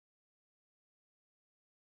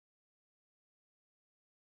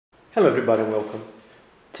Hello everybody and welcome.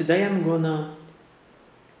 Today I'm gonna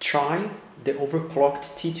try the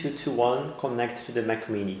overclocked T221 connected to the Mac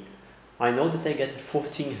Mini. I know that I get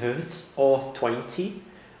 14 Hz or 20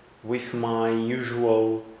 with my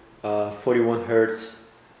usual 41 Hz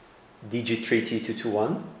Digi3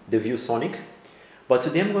 T221, the ViewSonic, but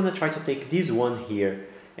today I'm gonna try to take this one here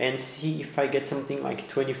and see if I get something like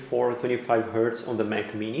 24 or 25 Hz on the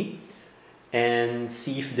Mac Mini, and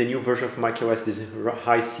see if the new version of macOS, this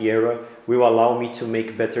High Sierra, will allow me to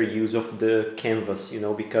make better use of the canvas,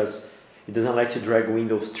 because it doesn't let you drag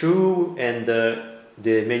windows through, and the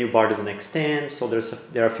menu bar doesn't extend, so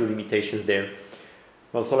there are a few limitations there.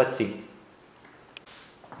 Well, so let's see.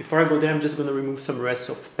 Before I go there, I'm just going to remove some rest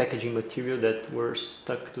of packaging material that were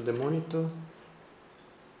stuck to the monitor,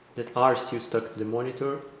 that are still stuck to the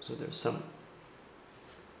monitor. So there's some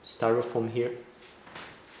styrofoam here.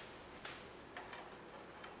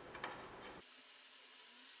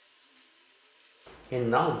 And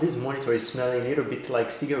now this monitor is smelling a little bit like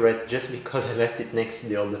cigarette just because I left it next to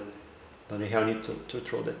the other. But I need to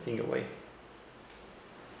throw that thing away.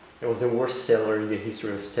 It was the worst seller in the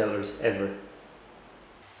history of sellers ever.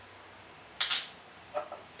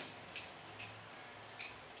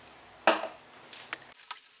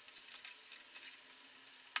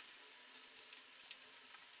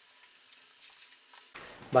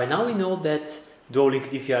 By now we know that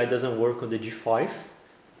dual-link DVI doesn't work on the G5.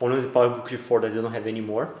 Only the PowerBook G4 that I don't have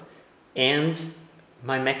anymore, and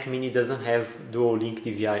my Mac Mini doesn't have dual link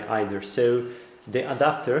DVI either, so the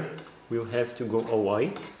adapter will have to go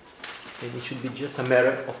away, and it should be just a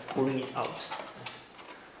matter of pulling it out.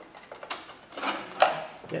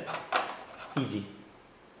 Yeah, easy.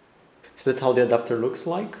 So that's how the adapter looks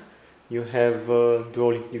like. You have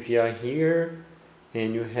dual link DVI here,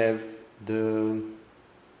 and you have the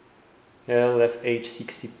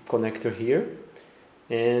LFH60 connector here,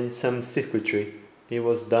 and some circuitry. It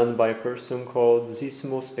was done by a person called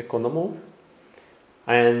Zismos Economo,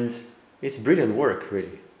 and it's brilliant work,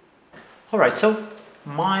 really. Alright, so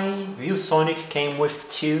my ViewSonic came with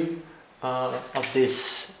two of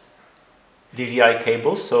these DVI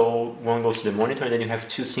cables, so one goes to the monitor and then you have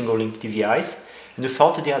two single link DVIs, and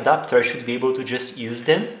without the adapter I should be able to just use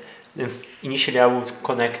them. And initially I would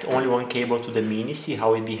connect only one cable to the Mini, see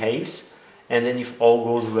how it behaves. And then if all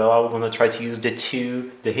goes well, I'm gonna try to use the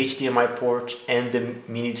HDMI port and the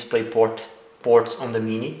mini display ports on the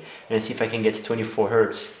Mini and see if I can get 24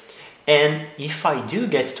 Hz. And if I do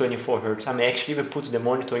get 24 Hz, I may actually even put the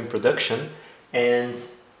monitor in production and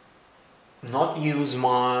not use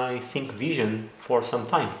my ThinkVision for some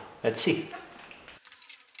time. Let's see.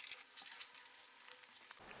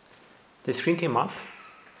 The screen came up,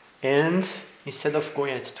 and instead of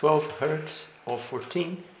going at 12 Hz or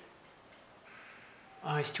 14,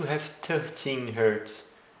 I still have 13 Hz.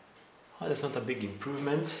 Oh, that's not a big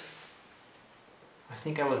improvement. I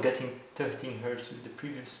think I was getting 13 Hz with the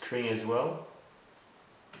previous screen as well.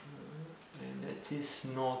 And that is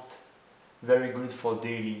not very good for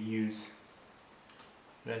daily use.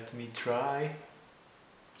 Let me try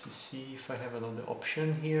to see if I have another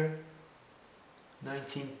option here.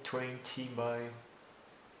 1920 by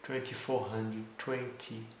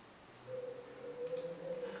 2420.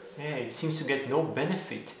 Yeah, it seems to get no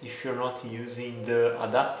benefit if you're not using the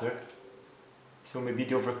adapter. So maybe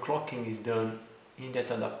the overclocking is done in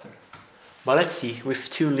that adapter. But let's see, with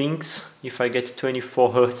two links, if I get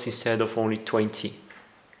 24 Hz instead of only 20.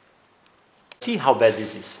 See how bad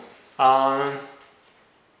this is. Well,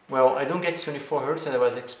 I don't get 24 Hz as I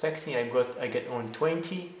was expecting. I get only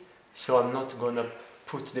 20, so I'm not gonna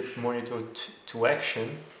put the monitor to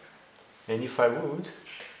action. And if I would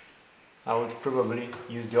probably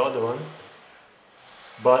use the other one.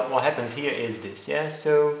 But what happens here is this, yeah?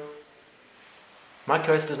 So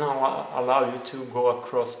macOS does not allow you to go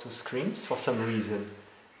across two screens for some reason.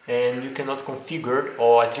 And you cannot configure,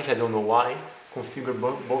 or at least I don't know why, configure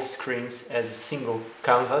both screens as a single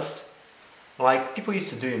canvas. Like people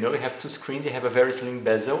used to do, you have two screens, you have a very slim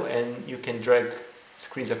bezel, and you can drag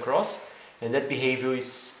screens across. And that behavior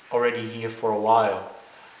is already here for a while.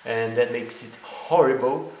 And that makes it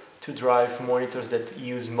horrible to drive monitors that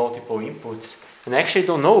use multiple inputs. And I actually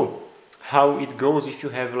don't know how it goes if you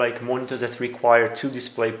have like monitors that require two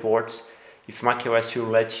display ports, if macOS will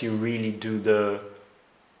let you really do the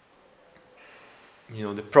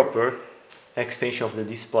the proper expansion of the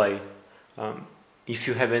display. If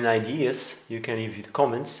you have any ideas, you can leave it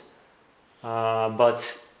comments.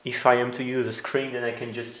 But if I am to use a screen, then I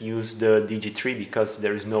can just use the Digi3 because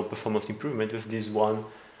there is no performance improvement with this one.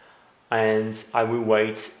 And I will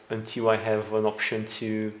wait until I have an option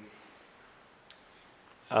to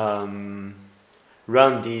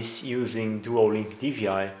run this using dual link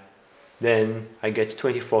DVI, then I get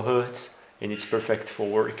 24 Hz and it's perfect for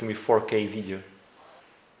working with 4K video.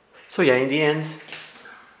 So yeah, in the end,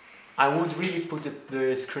 I would really put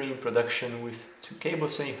the screen in production with 2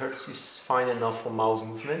 cables. 20 Hz is fine enough for mouse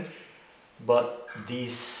movement, but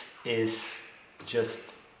this is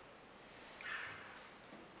just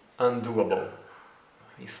undoable.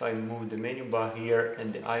 If I move the menu bar here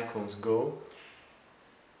and the icons go,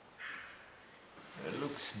 it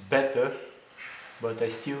looks better, but I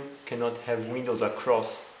still cannot have windows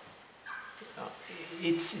across.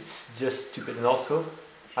 It's just stupid. And also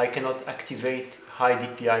I cannot activate high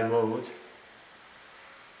DPI mode,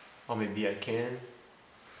 or maybe I can.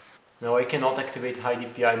 No, I cannot activate high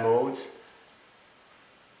DPI modes.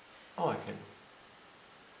 Oh, I can.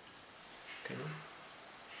 Okay.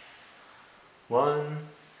 One.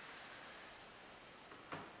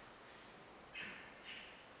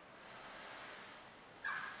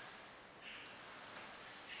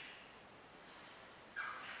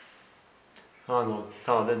 Oh no,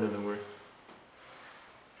 oh, that doesn't work.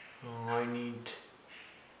 Oh, I need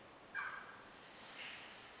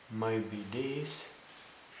maybe this.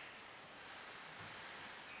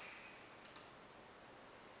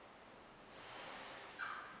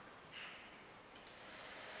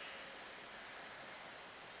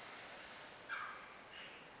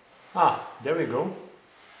 Ah, there we go.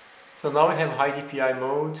 So now we have high DPI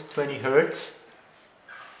mode, 20 Hz,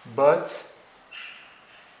 but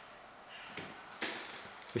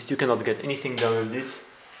we still cannot get anything done with this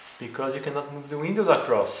because you cannot move the windows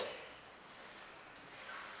across.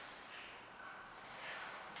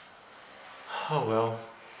 Oh well.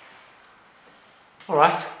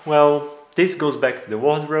 Alright, well, this goes back to the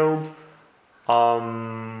wardrobe.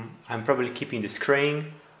 I'm probably keeping the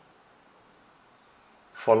screen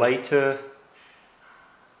for later.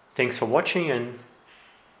 Thanks for watching and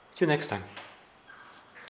see you next time.